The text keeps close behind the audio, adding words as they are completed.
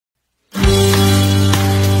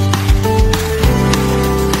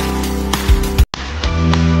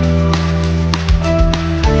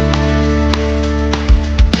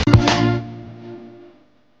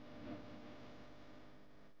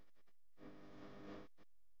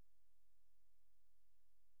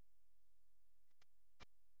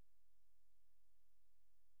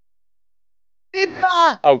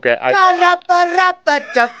Okay.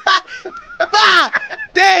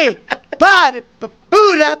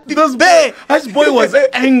 This boy was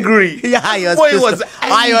angry. Yeah, he was Boy pissed was off.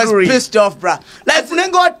 I was angry. pissed off, bruh. Like,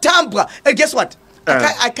 Funengo Tambra. And guess what?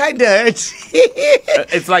 I kind of hurt.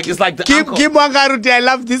 It's like the Kim uncle. Wangaruti, I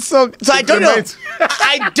love this song. So I don't know.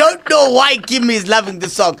 I don't know why Kim is loving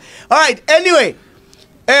this song. All right. Anyway,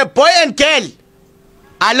 boy and girl.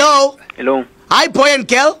 Hello. Hello. Hi, boy and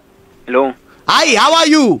girl. Hello. Hi. How are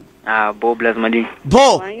you? Bo bless Madi.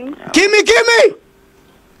 Bo. Kimmy.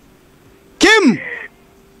 Kim.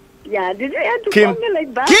 Yeah, did you have to Kim. call me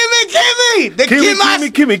like that? Kimmy. The Kim.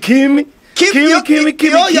 Kimmy.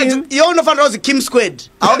 You know was Kim Squared.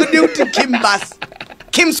 How do you do Kim Bass?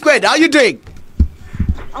 Kim Squared, how you doing?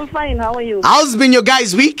 I'm fine, how are you? How's been your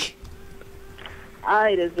guys' week?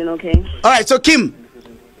 It has been okay. All right, so Kim.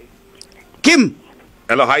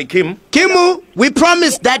 Hello, hi Kim. Kimu, we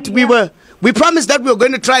promised that we were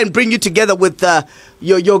going to try and bring you together with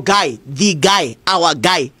your guy, our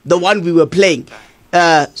guy, the one we were playing.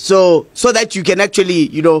 So that you can actually,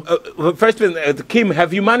 First thing, Kim,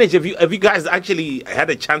 have you managed? Have you guys actually had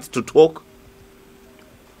a chance to talk?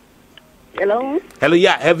 Hello? Hello,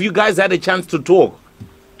 yeah. Have you guys had a chance to talk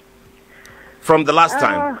from the last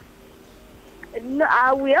time?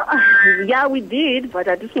 Yeah, we did, but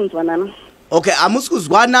I didn't want to. Okay,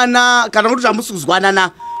 amusukuzwanana kana kuti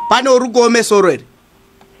amusukuzwanana pane urugomesa already.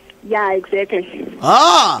 Yeah, exactly.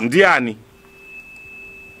 Ndiani.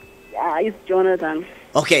 Yeah, it's Jonathan.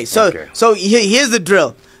 Okay, so here's the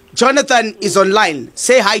drill. Jonathan is online.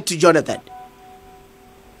 Say hi to Jonathan.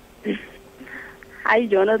 Hi,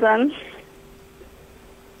 Jonathan.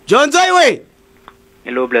 Jonathan, wait.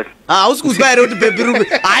 Hello, bless. Awusikuzwa ere kuti baby room.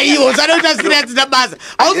 Ayiwo sanoita serious nabasa.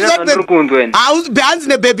 Awusikuzwa hanzi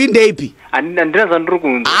ne baby ndeipi. Andina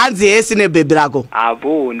zandrukundu. Hanzi esi ne baby rako.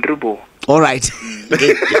 Abo ndribo. All right.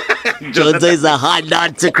 Jonathan is a hard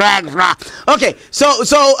nut to crack. Okay, so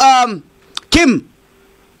Kim.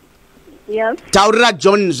 Yes. Taurira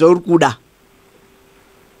John Zorkuda.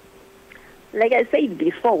 Like I said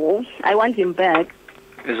before, I want him back.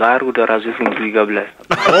 Okay,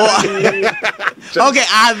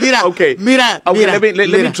 Mira. Okay. Mira. Let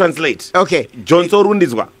me translate. Okay. John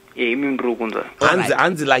Sorundizwa. Right.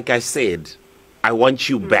 Anzi, like I said, I want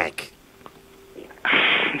you back.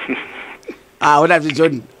 What have you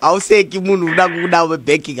John? I'll say Kimunu Naguda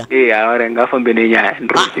Bekiga.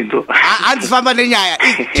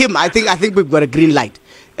 Kim, I think we've got a green light.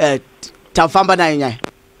 Tafamba na.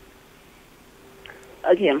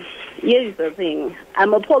 Okay. Here's the thing.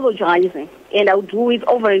 I'm apologizing, and I'll do it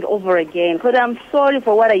over and over again because I'm sorry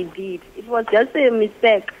for what I did. It was just a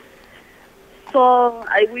mistake. So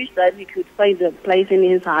I wish that he could find a place in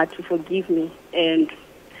his heart to forgive me and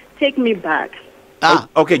take me back.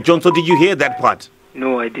 Okay, John, so did you hear that part?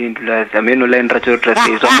 No, I didn't. I mean, no, it's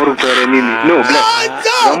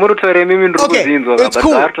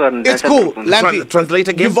cool. Lampi, translate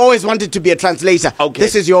again. You've always wanted to be a translator. Okay.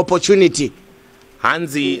 This is your opportunity.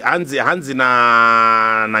 Hanzi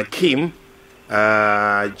na Kim,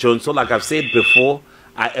 John, so like I've said before,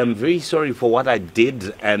 I am very sorry for what I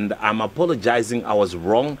did and I'm apologizing. I was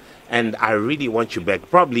wrong and I really want you back.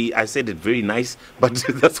 Probably I said it very nice, but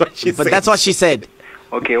that's what she said. But that's what she said.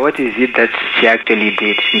 Okay, what is it that she actually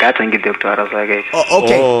did?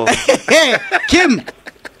 Okay.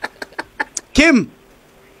 Kim.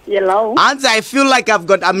 Hello? Hans, I feel like I've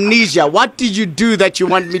got amnesia. What did you do that you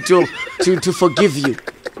want me to forgive you?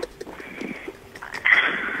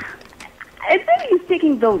 I think he's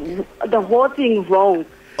taking the whole thing wrong.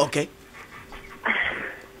 Okay.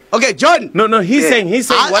 Okay, John. No, he's saying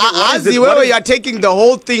what is it? You are taking the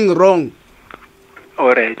whole thing wrong.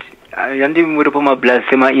 All right.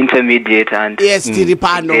 Intermediate and yes,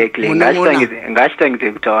 Tiripano.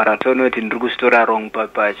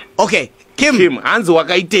 Okay, Kim, Hanzi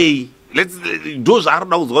wakaitei. Let's those are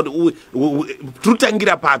now what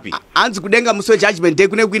trutangira papi. Hanzi kudenga muso judgment day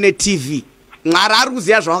kune kuine TV. Mwara ari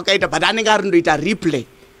kuziya zvawakaita but anenge ari ndoita replay.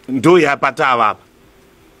 Ndo yapata apa.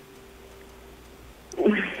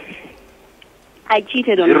 I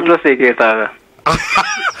cheated on him.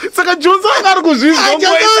 Saka Johnson akari kuzvizwa.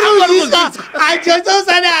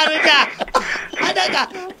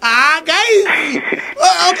 Guys.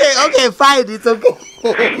 Okay, fine. It's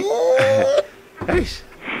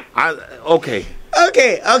okay.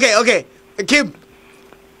 Okay. Kim.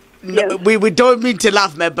 No, Yes. we don't mean to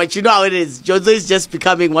laugh, man, but you know how it is. Jose is just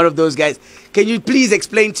becoming one of those guys. Can you please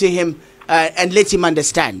explain to him and let him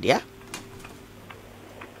understand, yeah?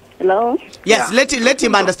 Hello? Yes, yeah. Let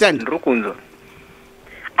him understand. I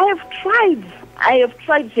have tried. I have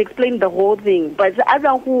tried to explain the whole thing, but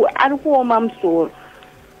other who I'm sorry.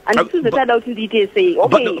 And this is the third out in detail say,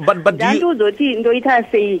 okay, but do you,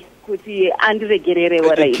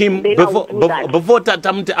 Kim, before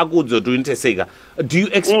Tatamte Agudzo to Intesega, do you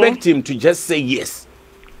expect him to just say yes?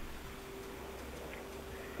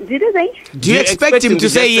 Did I say? Do you expect him to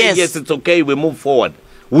say yes? Yes, it's okay, we move forward.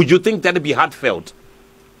 Would you think that'd be heartfelt?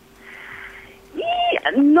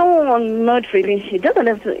 No, not really. It doesn't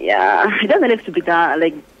have to. Yeah, it doesn't have to be that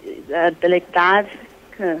like that.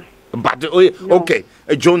 But okay,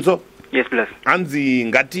 Jonzo. Yes, please. Anzi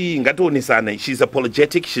ngati onisane. She's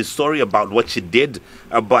apologetic. She's sorry about what she did.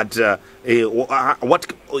 But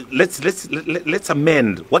what? Let's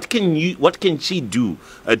amend. What can she do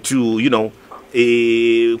to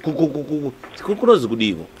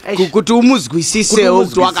kuti umuzwisise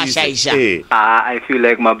ukuthi wakashayisha? I feel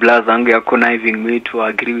like my blazange are conniving me to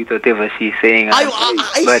agree with whatever she's saying.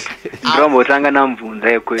 But Ndromotanga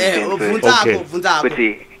namvunza question. But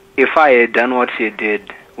if I had done what she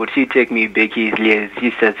did, would she take me back easily as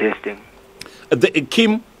she's suggesting?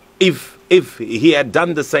 Kim, if he had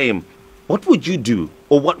done the same, what would you do,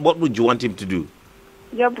 or what would you want him to do?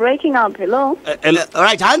 You're breaking up. Hello. All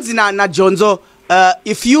right, Hansi na Jonzo.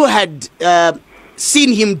 If you had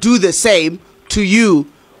seen him do the same to you,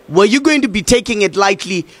 were you going to be taking it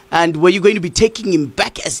lightly, and were you going to be taking him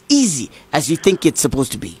back as easy as you think it's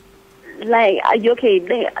supposed to be? Like, okay,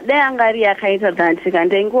 they are kind of dancing,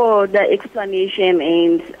 and then go the explanation,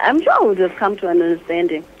 and I'm sure we'll just come to an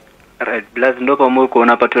understanding. Right, plus no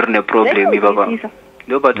kona paturne problem, Baba.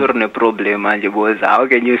 No paturne problem, and how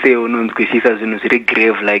can you say Kushisa is very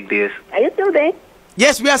grave like this? Are you still there?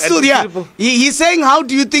 Yes, we are still here. He's saying, how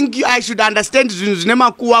do you think I should understand?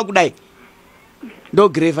 No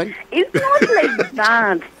grave. It's not like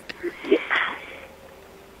that.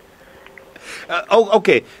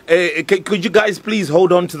 Okay. Could you guys please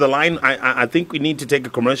hold on to the line? I think we need to take a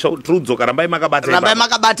commercial.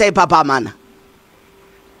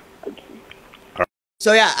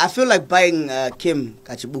 So yeah, I feel like buying Kim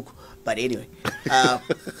Kachibuku. But anyway.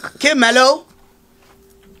 Kim, hello?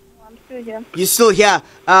 I'm still here. You're still here.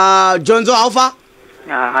 Jonzo Alpha?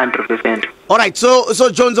 100%. All right, so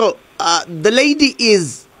Jonzo, the lady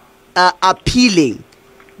is appealing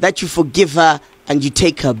that you forgive her and you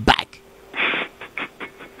take her back.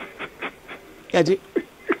 Yeah,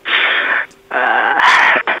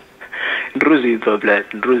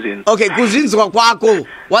 okay, kuzinzwa kwako.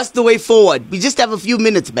 What's the way forward? We just have a few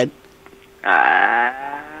minutes, man.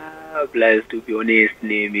 Plus, to be honest,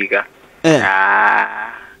 Nemiga.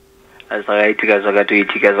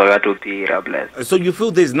 So you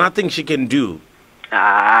feel there's nothing she can do?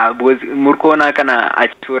 Because Murkona kana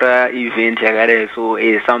achura event so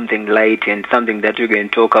is something light and something that we can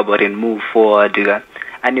talk about and move forward.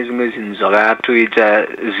 And as soon as you to it,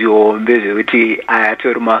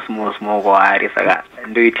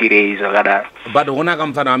 but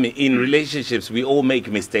in relationships, we all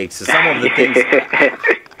make mistakes. Some of the things.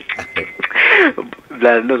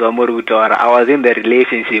 I was in the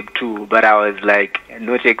relationship too, but I was like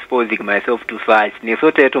not exposing myself to such.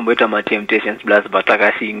 Temptations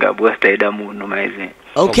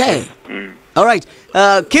okay. All right.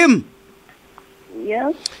 Kim.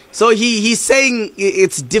 Yes. So he's saying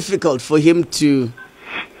it's difficult for him to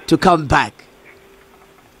come back.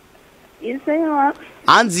 You saying what?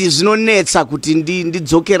 Anzi zvinonetsa kuti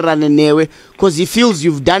ndidzokerane newe because he feels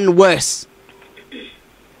you've done worse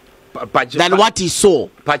than what he saw.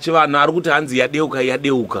 Pachivanhu ari kuti hanzi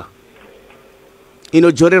yadeuka.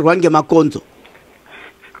 Inodzorerwa ngemakonzo.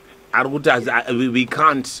 Ari kuti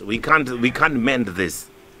we can't mend this.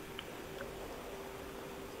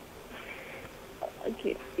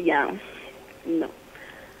 Okay. Yeah. No.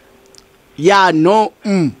 Yeah, no.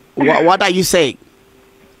 What are you saying?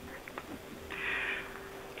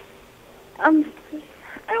 I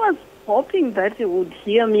was hoping that you would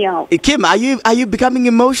hear me out. Kim, are you becoming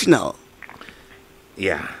emotional?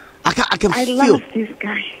 Yeah. I can feel. I love this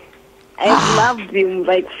guy. I loved him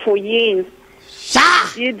like for years.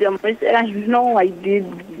 I know I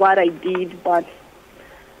did what I did, but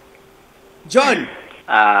John.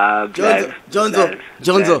 Jonzo.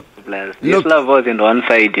 This love wasn't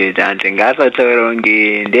one-sided, and ngasa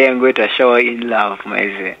torongi ndiye ngweta show in love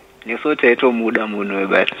maize. Nisoteto muda muno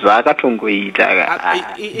but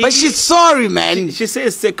zvakatongoita. But she's sorry, man. She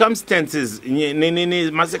says circumstances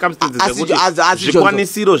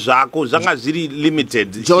zvikwanisiro zvako zvanga zviri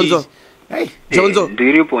limited. Jonzo. Jonzo,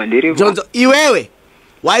 iwewe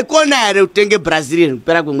waikona here utenge Brazilian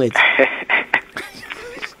kupera kwemwedzi?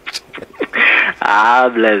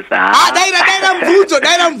 Bless.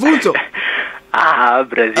 Daira mvunzo.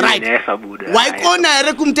 Brazil. Right. Why kona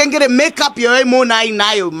ere kumtengere makeup yo mona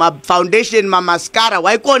inayo, ma foundation, ma mascara,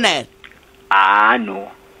 why kona ere?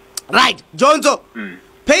 No. Right, Jonzo.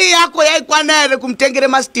 Pay yako ya ikwana ere kumtengere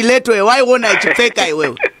ma stiletto yo, why wona ichifeka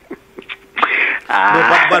yo?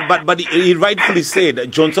 No, but he rightfully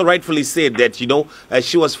said, Johnson rightfully said that, you know,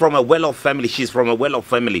 she was from a well-off family. She's from a well-off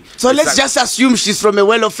family. So let's just assume she's from a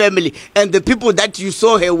well-off family, and the people that you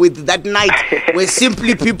saw her with that night were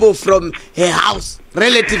simply people from her house,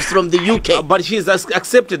 relatives from the UK. But she's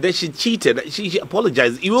accepted that she cheated. She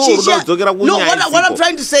apologized. No, what I'm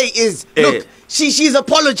trying to say is, look, she's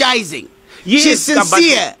apologizing. Yes, she's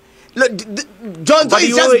sincere. Look, Johnson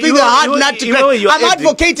is just being a hard nut to crack. I'm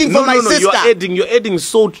advocating for my sister. You're adding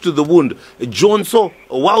salt to the wound. Johnson,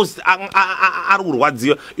 whilst love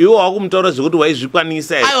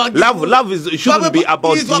shouldn't be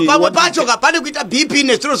about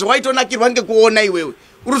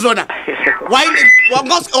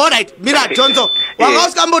all right, Mira Johnson.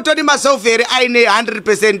 Wangos kambotoni myself here I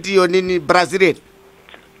 100% yo nini Brazilian.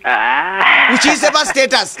 Which is ever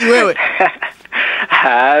status iwewe.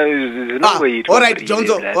 All right,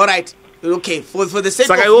 Johnson. All right. Okay, for the sake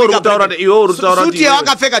of suit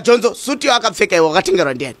wakapfeka Johnson, suit wakapfeka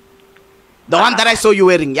wakatengerwa ndiani? The one that I saw you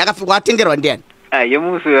wearing, wakatengerwa ndiani?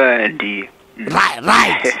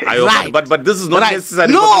 Right. But this is not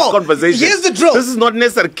necessary for this conversation. Here's the truth. This is not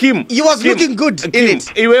necessary. Kim, he was looking good in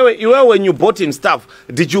it. When you bought him stuff,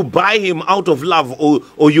 did you buy him out of love,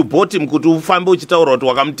 or you bought him kuti ufambe uchitaura kuti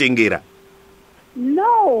wakamutengera?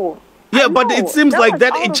 No. Yeah, but it seems like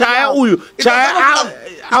that.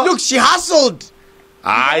 Look, she hustled.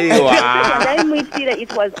 Let me see that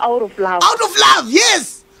it was out of love. Out of love,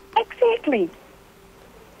 yes. Exactly.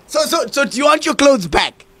 So do you want your clothes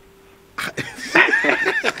back?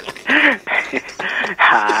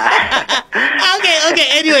 Okay.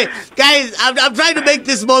 Anyway, guys, I'm trying to make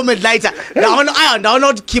this moment lighter. Now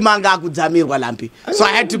not Kimanga kudzamirwa lampi. So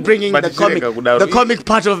I had to bring in the comic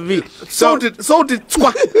part of me. So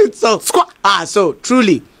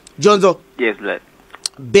truly, Jonzo. Yes, Lord.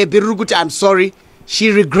 Baby Ruguta, I'm sorry.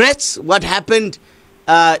 She regrets what happened.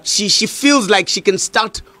 She feels like she can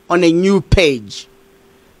start on a new page.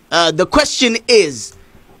 The question is,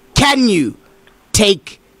 can you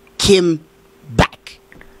take Kim back?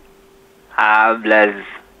 Bless.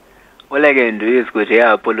 All I can do is go to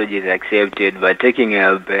her apologies accepted, but taking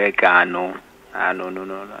her back, no.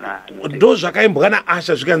 Those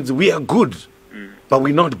we are good, but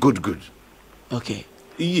we're not good. Okay.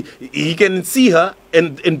 He can see her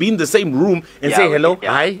and be in the same room and say hello,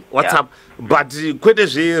 hi, what's up? But quite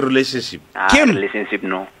a relationship. Relationship,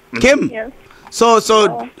 no. Kim. Yes. So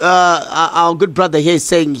our good brother here is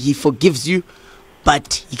saying he forgives you,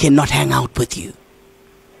 but he cannot hang out with you.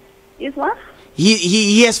 Is what?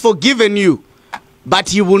 He has forgiven you, but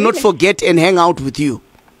he will not forget and hang out with you.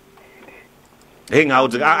 Hang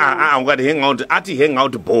out. I'm going to hang out. Hang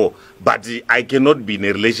out, but I cannot be in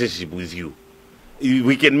a relationship with you.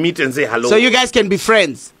 We can meet and say hello. So you guys can be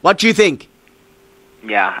friends. What do you think?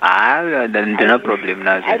 Yeah, there's no problem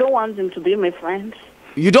now. I don't want him to be my friend.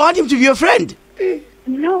 You don't want him to be your friend?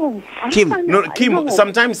 No. Kim. No, Kim.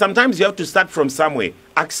 Sometimes you have to start from somewhere.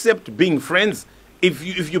 Accept being friends. If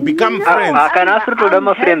you become friends. Can I ask you to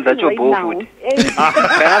be friends? That's your boyfriend. Can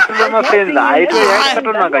I ask you to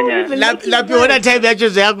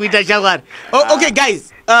be friends? Okay,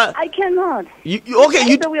 guys. I cannot.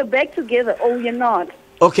 Either we are back together or you're not.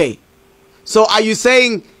 Okay. So are you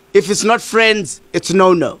saying if it's not friends, it's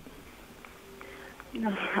no? No,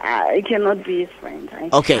 I cannot be his friend.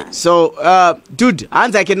 Okay, so, dude,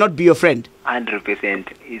 Hans, I cannot be your friend. 100%.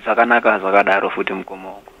 It's a futi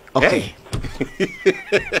mkomo. Okay.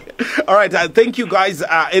 All right, thank you guys.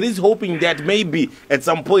 It is hoping that maybe at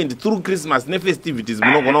some point through Christmas, ne festivities,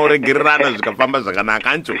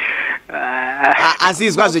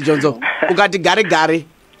 asizwazi Jonzo ukati gare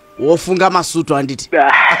wofunga masutu anditi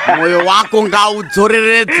moyo wako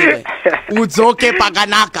ngaudzoreredzwe udzoke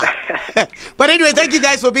pakanaka. But anyway, thank you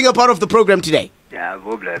guys for being a part of the program today. Yeah,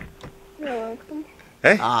 go bless. You're welcome.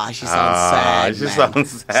 She sounds sad. She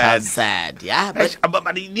sounds sad. Yeah, but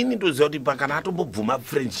inini ndozoti pakana atombobvuma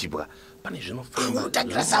friendship pane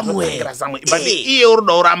zvinotangira somewhere. But iye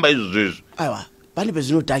uroda uramba izvo. Aiwa, pane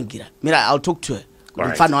pezvinotangira. Mira, I'll talk to her.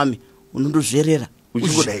 Mfana wami unondozverera.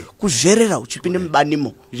 Kuzverera uchipinde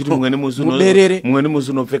mubanimo. Muberere. Mumwe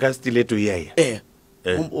musi unopfeka stiletto iyaya.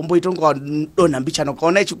 Umboitonga dona mbichana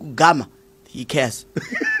ukaona ichikugama. He cares.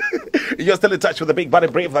 You're still in touch with the Big Body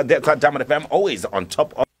Brave. That's our Diamond FM, always on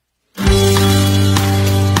top of